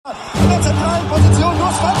der zentralen Position.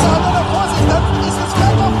 Nur Schwanze an der Vorsicht. Dann ist es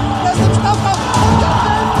Fernkampf. Er ist im Strafraum. Und der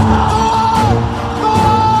Feld. Tor!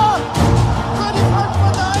 Tor! Für die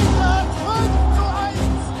Frankfurter Eintracht.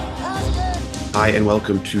 5:1. Hi and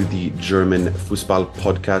welcome to the German Fußball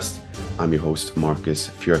Podcast. I'm your host, Marcus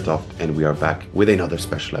Fjörtoft, and we are back with another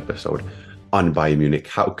special episode on Bayern Munich.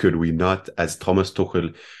 How could we not, as Thomas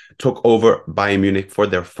Tuchel took over Bayern Munich for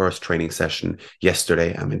their first training session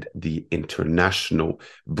yesterday amid the international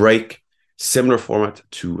break. Similar format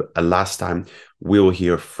to last time. We will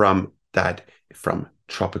hear from Dad from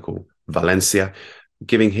Tropical Valencia,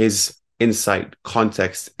 giving his insight,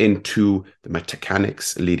 context into the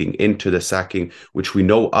mechanics leading into the sacking, which we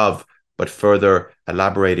know of, but further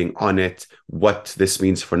elaborating on it, what this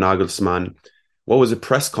means for Nagelsmann. What was the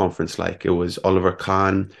press conference like? It was Oliver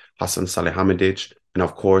Kahn, Hassan Salihamidzic, and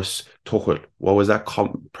of course, Tuchel. What was that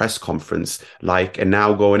press conference like? And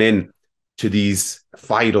now going in to these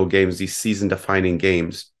vital games, these season-defining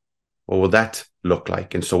games, what will that look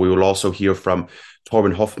like? And so we will also hear from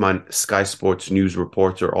Torben Hoffmann, Sky Sports news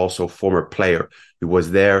reporter, also former player who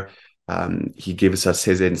was there. He gives us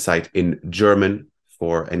his insight in German.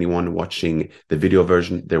 For anyone watching the video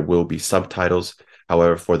version, there will be subtitles.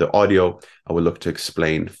 However, for the audio, I will look to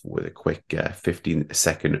explain with a quick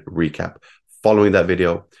 15-second recap following that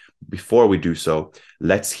video. Before we do so,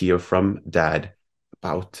 let's hear from Dad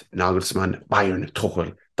about Nagelsmann, Bayern,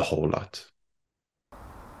 Tuchel, the whole lot.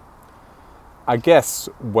 I guess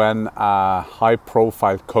when a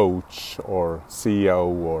high-profile coach or CEO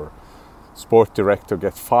or sport director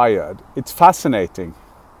gets fired, it's fascinating.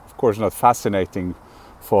 Of course, not fascinating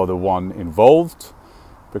for the one involved,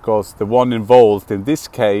 because the one involved, in this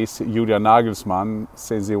case, Julian Nagelsmann,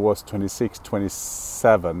 since he was 26,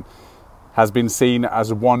 27, has been seen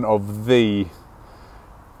as one of the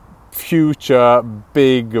future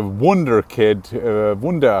big wunderkind,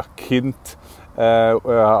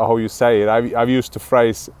 how you say it. I've used the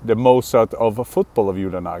phrase the Mozart of football of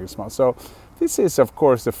Julian Nagelsmann. So this is, of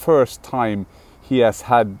course, the first time he has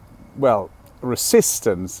had,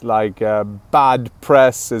 resistance, like bad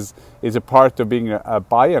press is a part of being a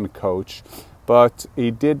Bayern coach. But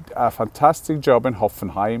he did a fantastic job in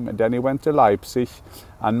Hoffenheim, and then he went to Leipzig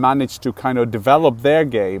and managed to kind of develop their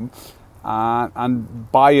game. And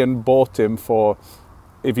Bayern bought him for,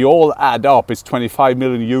 if you all add up, it's 25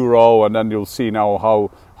 million euro, and then you'll see now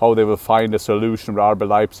how they will find a solution with RB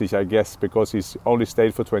Leipzig, I guess, because he's only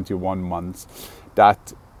stayed for 21 months.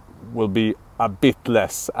 That will be a bit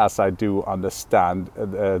less, as I do understand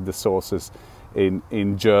the sources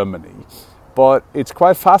in Germany. But it's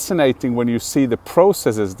quite fascinating when you see the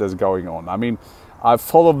processes that's going on. I mean, I've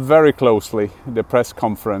followed very closely the press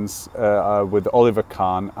conference with Oliver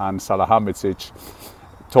Kahn and Salihamidzic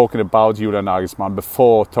talking about Julian Nagelsmann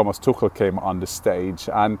before Thomas Tuchel came on the stage.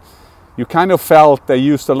 And you kind of felt they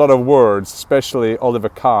used a lot of words, especially Oliver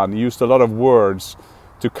Kahn used a lot of words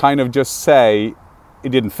to kind of just say it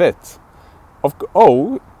didn't fit.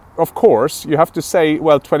 Of course, you have to say,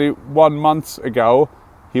 21 months ago,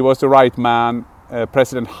 he was the right man.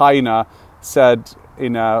 President Heine said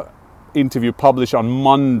in an interview published on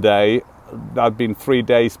Monday, that had been 3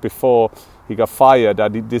 days before he got fired,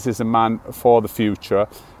 that this is a man for the future.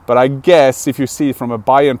 But I guess if you see it from a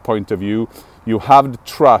Bayern point of view, you have the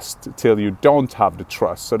trust till you don't have the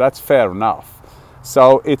trust. So that's fair enough.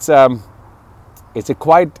 So it's a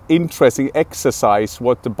quite interesting exercise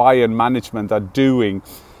what the Bayern management are doing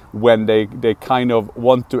when they kind of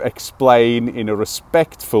want to explain in a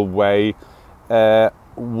respectful way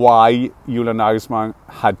why Julian Nagelsmann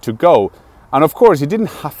had to go. And of course, he didn't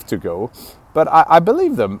have to go, but I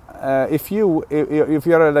believe them. If you're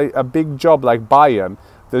a big job like Bayern,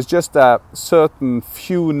 there's just a certain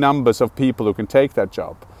few numbers of people who can take that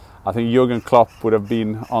job. I think Jurgen Klopp would have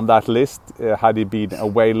been on that list had he been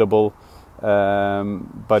available.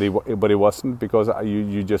 But he wasn't, because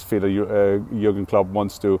you just feel that Jurgen Klopp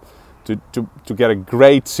wants to get a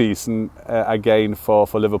great season again for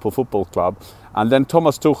Liverpool Football Club. And then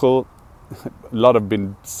Thomas Tuchel, a lot have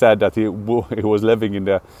been said that he was living in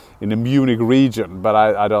the Munich region, but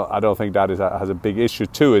I don't think that has a big issue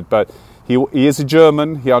to it. But he is a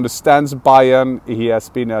German. He understands Bayern. He has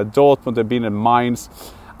been at Dortmund and been in Mainz.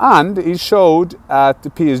 And he showed at the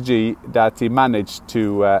PSG that he managed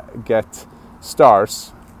to get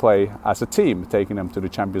stars play as a team, taking them to the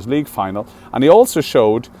Champions League final. And he also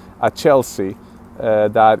showed at Chelsea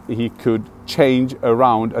that he could change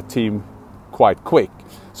around a team quite quick.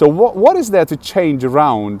 So what is there to change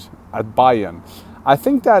around at Bayern? I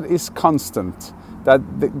think that is constant. That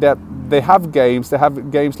they have games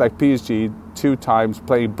like PSG 2 times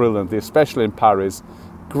playing brilliantly, especially in Paris,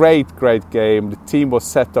 great game. The team was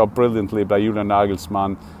set up brilliantly by Julian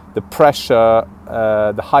Nagelsmann. The pressure,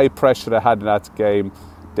 the high pressure they had in that game,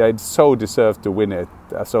 they so deserved to win it.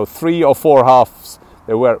 So 3 or 4 halves,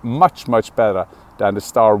 they were much better than the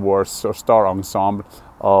Star Wars or Star Ensemble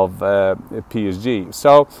of PSG.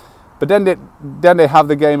 So, but then they have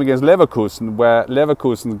the game against Leverkusen,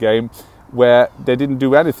 where they didn't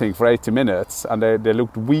do anything for 80 minutes, and they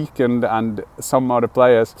looked weakened, and some of the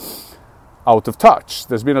players out of touch.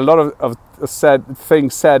 There's been a lot of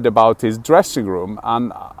things said about his dressing room,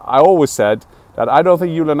 and I always said that I don't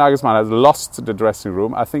think Julian Nagelsmann has lost the dressing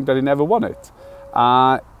room. I think that he never won it.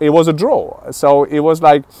 It was a draw, so it was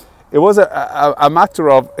a matter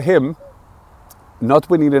of him not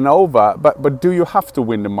winning them over. But do you have to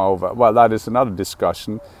win them over? Well, that is another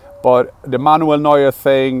discussion. But the Manuel Neuer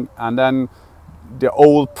thing, and then the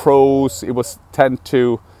old pros, it was tend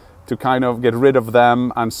to kind of get rid of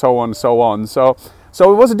them, and so on and so on. So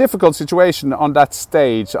it was a difficult situation on that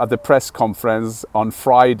stage at the press conference on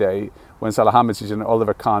Friday, when Salihamidzic and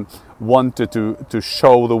Oliver Kahn wanted to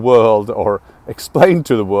show the world, or explain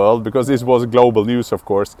to the world, because this was global news, of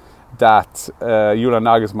course, that Julian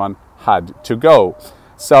Nagelsmann had to go.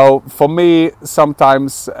 So for me,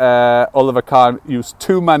 sometimes Oliver Kahn used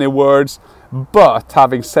too many words, but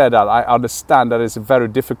having said that, I understand that it's very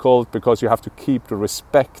difficult, because you have to keep the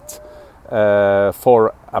respect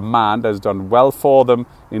for a man that's done well for them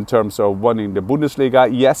in terms of winning the Bundesliga.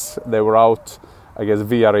 Yes, they were out against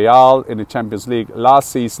Villarreal in the Champions League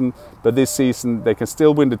last season, but this season they can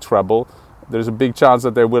still win the treble. There's a big chance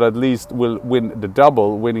that they will at least win the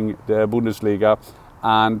double, winning the Bundesliga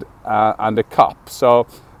and the cup. So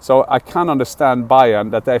I can understand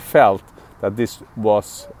Bayern, that they felt that this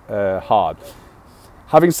was hard.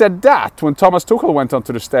 Having said that, when Thomas Tuchel went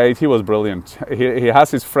onto the stage, he was brilliant. He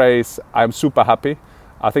has his phrase, "I'm super happy."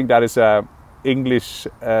 I think that is a English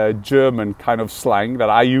German kind of slang that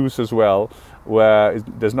I use as well, where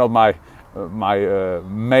there's not my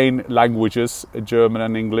main languages, German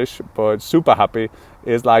and English, but super happy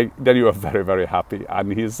is like, then you are very happy.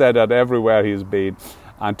 And he said that everywhere he's been.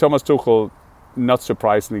 And Thomas Tuchel, not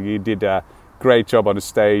surprisingly, did a great job on the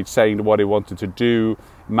stage, saying what he wanted to do,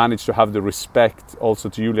 managed to have the respect also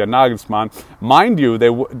to Julian Nagelsmann. Mind you,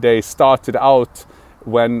 they started out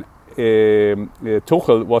when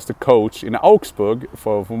Tuchel was the coach in Augsburg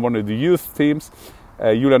from one of the youth teams.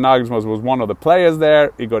 Julian Nagelsmann was one of the players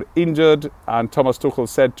there. He got injured, and Thomas Tuchel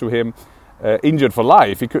said to him, injured for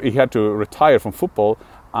life, he had to retire from football,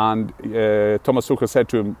 and Thomas Tuchel said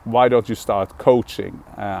to him, "Why don't you start coaching?"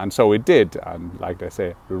 And so he did, and like they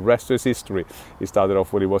say, the rest is history. He started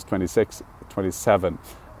off when he was 26, 27.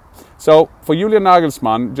 So for Julian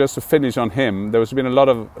Nagelsmann, just to finish on him, there's been a lot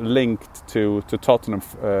of linked to Tottenham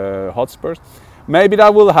Hotspurs. Maybe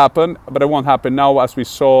that will happen, but it won't happen now, as we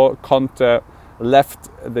saw Conte left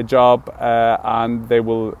the job, and they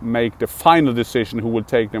will make the final decision who will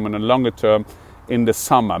take them in a longer term in the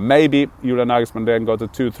summer. Maybe Julian Nagelsmann then got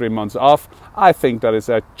 2-3 months off. I think there is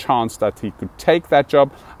a chance that he could take that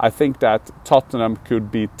job. I think that Tottenham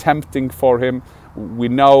could be tempting for him. We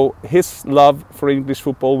know his love for English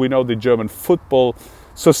football. We know the German football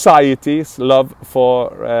society's love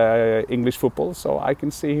for English football. So I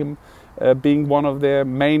can see him being one of the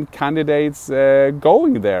main candidates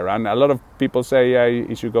going there. And a lot of people say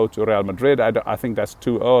he should go to Real Madrid. I think that's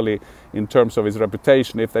too early in terms of his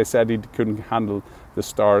reputation, if they said he couldn't handle the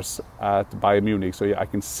stars at Bayern Munich. So yeah, I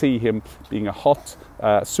can see him being a hot,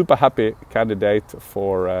 super happy candidate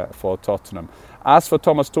for Tottenham. As for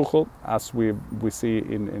Thomas Tuchel, as we see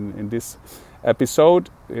in this episode,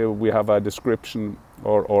 we have a description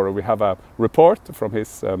or we have a report from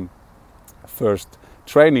his first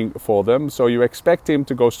training for them. So you expect him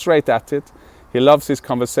to go straight at it. He loves his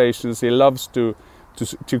conversations. He loves to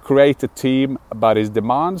create a team, but his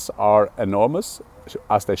demands are enormous,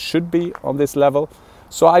 as they should be on this level.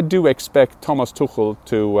 So I do expect Thomas Tuchel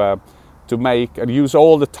to make and use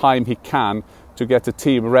all the time he can to get the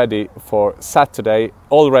team ready for Saturday,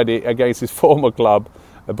 already against his former club,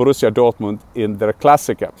 Borussia Dortmund, in their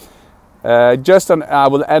Klassiker. I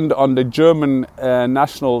will end on the German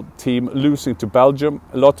national team losing to Belgium.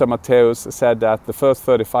 Lothar Matthäus said that the first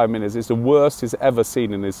 35 minutes is the worst he's ever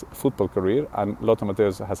seen in his football career, and Lothar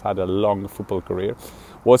Matthäus has had a long football career.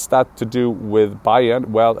 What's that to do with Bayern?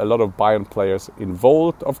 Well, a lot of Bayern players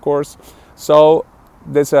involved, of course. So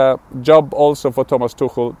there's a job also for Thomas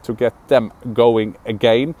Tuchel to get them going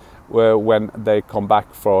again when they come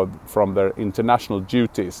back from their international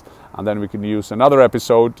duties. And then we can use another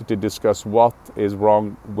episode to discuss what is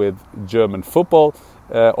wrong with German football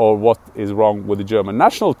or what is wrong with the German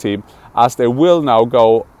national team, as they will now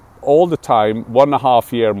go all the time,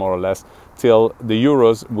 1.5 years more or less, till the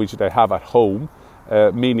Euros, which they have at home,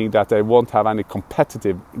 meaning that they won't have any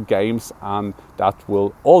competitive games, and that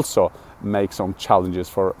will also make some challenges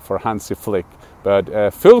for Hansi Flick. But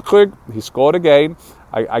Füllkrug, he scored again.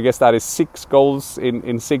 I guess that is 6 goals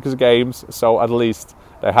in 6 games, so at least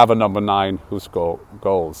they have a number 9 who score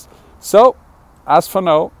goals. So, as for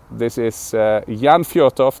now, this is Jan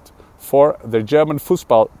Fjørtoft for the German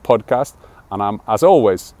Fußball podcast, and I'm, as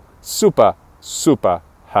always, super, super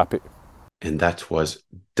happy. And that was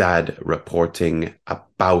Dad reporting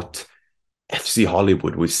about FC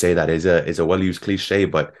Hollywood. We say that is a well-used cliche,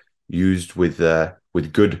 but used with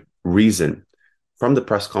good reason. From the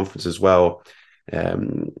press conference as well,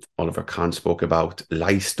 Oliver Kahn spoke about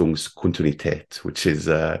Leistungskontinuität, which is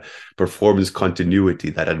performance continuity,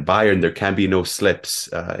 that at Bayern there can be no slips,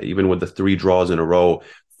 even with the 3 draws in a row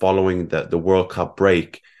following the World Cup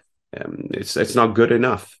break. It's not good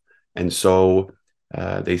enough. And so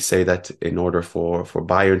they say that in order for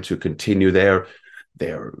Bayern to continue their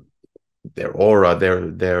aura,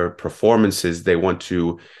 their performances, they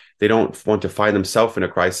don't want to find themselves in a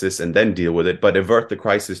crisis and then deal with it, but avert the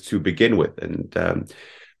crisis to begin with. And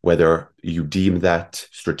whether you deem that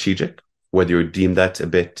strategic, whether you deem that a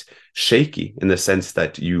bit shaky in the sense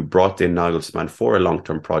that you brought in Nagelsmann for a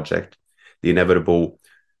long-term project, the inevitable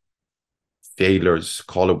failures,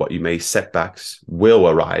 call it what you may, setbacks will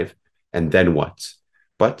arrive, and then what?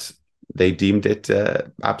 But they deemed it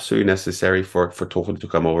absolutely necessary for Tuchel to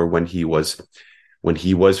come over when he was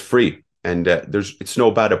free. And it's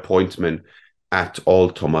no bad appointment at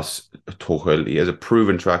all, Thomas Tuchel. He has a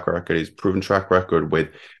proven track record. He's proven track record with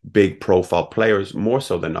big profile players, more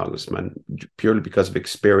so than Nagelsmann, purely because of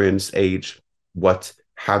experience, age, what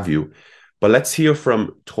have you. But let's hear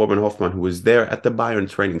from Torben Hoffmann, who was there at the Bayern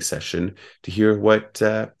training session, to hear what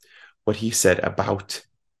he said about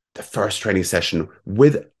the first training session,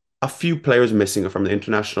 with a few players missing from the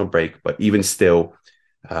international break, but even still,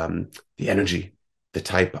 the energy, the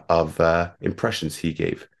type of impressions he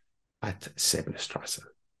gave at Sebenestraße.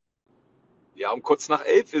 Ja, kurz nach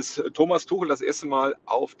 11 ist Thomas Tuchel das erste Mal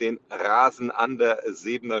auf den Rasen an der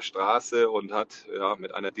Sebener Straße und hat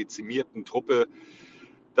mit einer dezimierten Truppe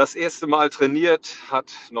das erste Mal trainiert,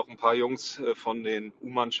 hat noch ein paar Jungs von den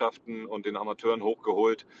U-Mannschaften und den Amateuren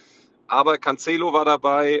hochgeholt. Aber Cancelo war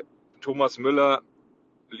dabei, Thomas Müller,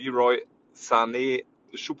 Leroy Sané,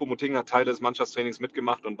 Choupo-Moting hat Teile des Mannschaftstrainings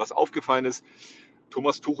mitgemacht. Und was aufgefallen ist,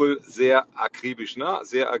 Thomas Tuchel sehr akribisch, ne?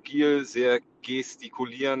 Sehr agil, sehr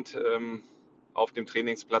gestikulierend auf dem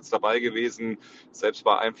Trainingsplatz dabei gewesen. Selbst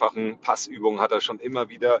bei einfachen Passübungen hat er schon immer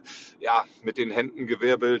wieder mit den Händen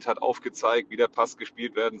gewirbelt, hat aufgezeigt, wie der Pass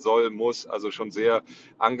gespielt werden soll, muss. Also schon sehr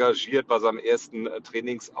engagiert bei seinem ersten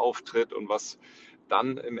Trainingsauftritt. Und was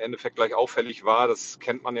dann im Endeffekt gleich auffällig war, das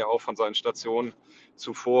kennt man ja auch von seinen Stationen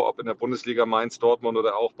zuvor, ob in der Bundesliga Mainz, Dortmund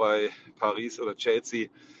oder auch bei Paris oder Chelsea,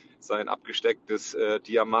 sein abgestecktes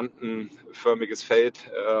diamantenförmiges Feld,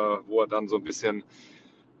 wo er dann so ein bisschen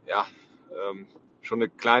schon eine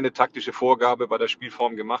kleine taktische Vorgabe bei der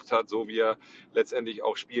Spielform gemacht hat, so wie er letztendlich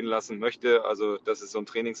auch spielen lassen möchte. Also das ist so ein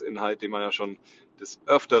Trainingsinhalt, den man ja schon des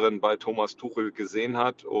Öfteren bei Thomas Tuchel gesehen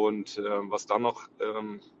hat. Und was dann noch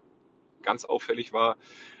ganz auffällig war,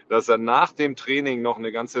 dass er nach dem Training noch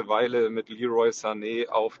eine ganze Weile mit Leroy Sané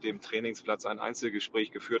auf dem Trainingsplatz ein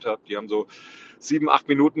Einzelgespräch geführt hat. Die haben so 7-8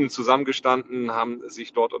 Minuten zusammengestanden, haben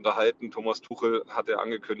sich dort unterhalten. Thomas Tuchel hatte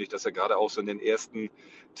angekündigt, dass er gerade auch so in den ersten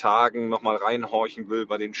Tagen nochmal reinhorchen will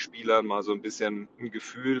bei den Spielern, mal so ein bisschen ein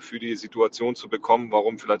Gefühl für die Situation zu bekommen,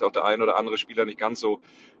 warum vielleicht auch der ein oder andere Spieler nicht ganz so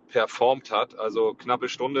performt hat. Also knappe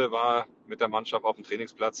Stunde war mit der Mannschaft auf dem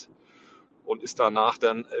Trainingsplatz und ist danach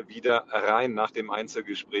dann wieder rein nach dem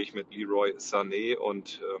Einzelgespräch mit Leroy Sané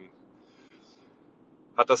und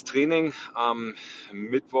hat das Training am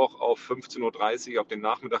Mittwoch auf 15:30 Uhr auf den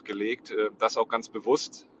Nachmittag gelegt. Das auch ganz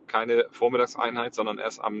bewusst, keine Vormittagseinheit, sondern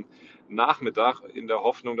erst am Nachmittag in der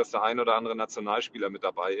Hoffnung, dass der ein oder andere Nationalspieler mit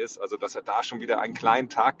dabei ist. Also dass er da schon wieder einen kleinen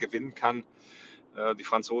Tag gewinnen kann. Die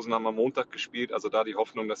Franzosen haben am Montag gespielt, also da die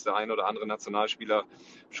Hoffnung, dass der ein oder andere Nationalspieler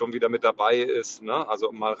schon wieder mit dabei ist, ne? Also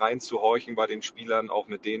um mal reinzuhorchen bei den Spielern, auch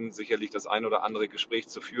mit denen sicherlich das ein oder andere Gespräch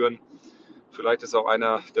zu führen. Vielleicht ist auch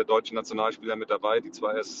einer der deutschen Nationalspieler mit dabei, die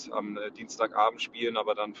zwar erst am Dienstagabend spielen,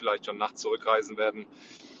 aber dann vielleicht schon nachts zurückreisen werden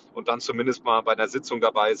und dann zumindest mal bei einer Sitzung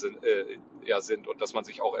dabei sind und dass man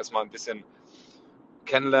sich auch erstmal ein bisschen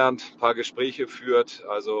kennenlernt, ein paar Gespräche führt.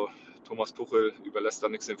 Also Thomas Tuchel überlässt da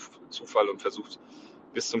nichts dem Zufall und versucht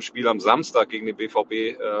bis zum Spiel am Samstag gegen den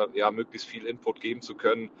BVB möglichst viel Input geben zu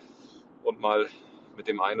können und mal mit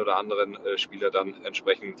dem einen oder anderen Spieler dann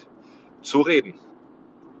entsprechend zu reden.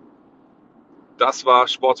 Das war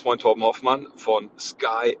Sportsfreund Torben Hoffmann von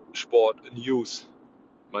Sky Sport News.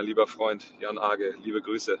 Mein lieber Freund Jan Age, liebe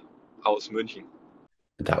Grüße aus München.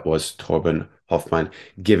 That was Torben Hoffmann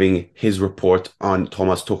giving his report on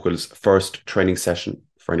Thomas Tuchel's first training session.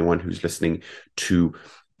 For anyone who's listening to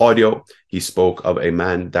audio, he spoke of a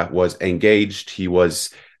man that was engaged. He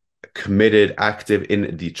was committed, active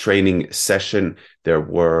in the training session. There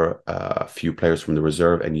were a few players from the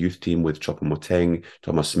reserve and youth team with Choupo-Moting,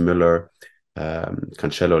 Thomas Müller,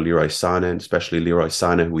 Cancelo, Leroy Sané, and especially Leroy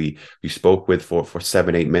Sané, who we spoke with for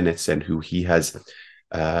 7-8 minutes, and who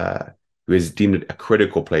is deemed a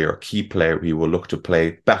critical player, a key player. He will look to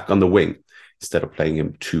play back on the wing instead of playing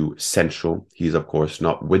him too central. He's, of course,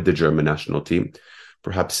 not with the German national team.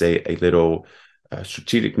 Perhaps a little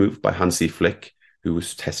strategic move by Hansi Flick, who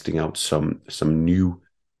was testing out some new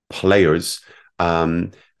players.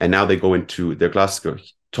 And now they go into their Glasgow.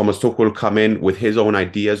 Thomas Tuchel will come in with his own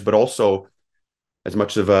ideas, but also as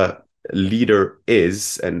much of a leader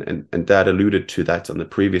is, and Dad alluded to that on the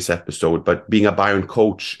previous episode, but being a Bayern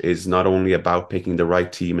coach is not only about picking the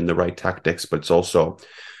right team and the right tactics, but it's also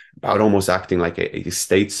about almost acting like a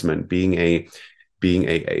statesman, being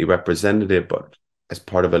a representative, but as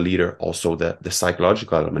part of a leader, also the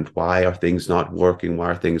psychological element. Why are things not working?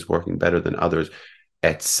 Why are things working better than others,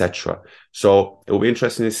 etc.? So it will be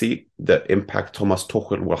interesting to see the impact Thomas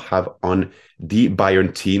Tuchel will have on the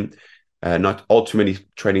Bayern team. Not all too many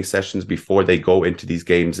training sessions before they go into these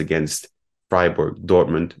games against Freiburg,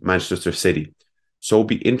 Dortmund, Manchester City. So it'll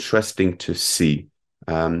be interesting to see.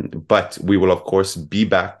 But we will, of course, be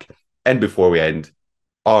back. And before we end,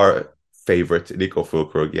 our favorite, Nico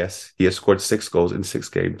Füllkrug, yes, he has scored 6 goals in 6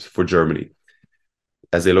 games for Germany.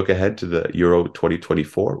 As they look ahead to the Euro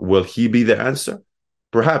 2024, will he be the answer?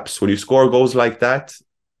 Perhaps. When you score goals like that,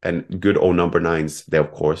 and good old number 9s, they,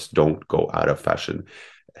 of course, don't go out of fashion.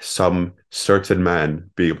 Some certain man,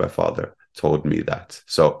 being my father, told me that.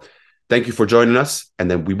 So thank you for joining us. And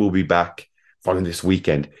then we will be back following this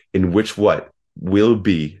weekend, in which what will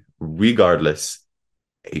be, regardless,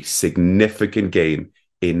 a significant game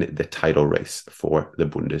in the title race for the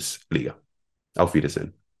Bundesliga. Auf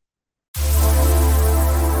Wiedersehen.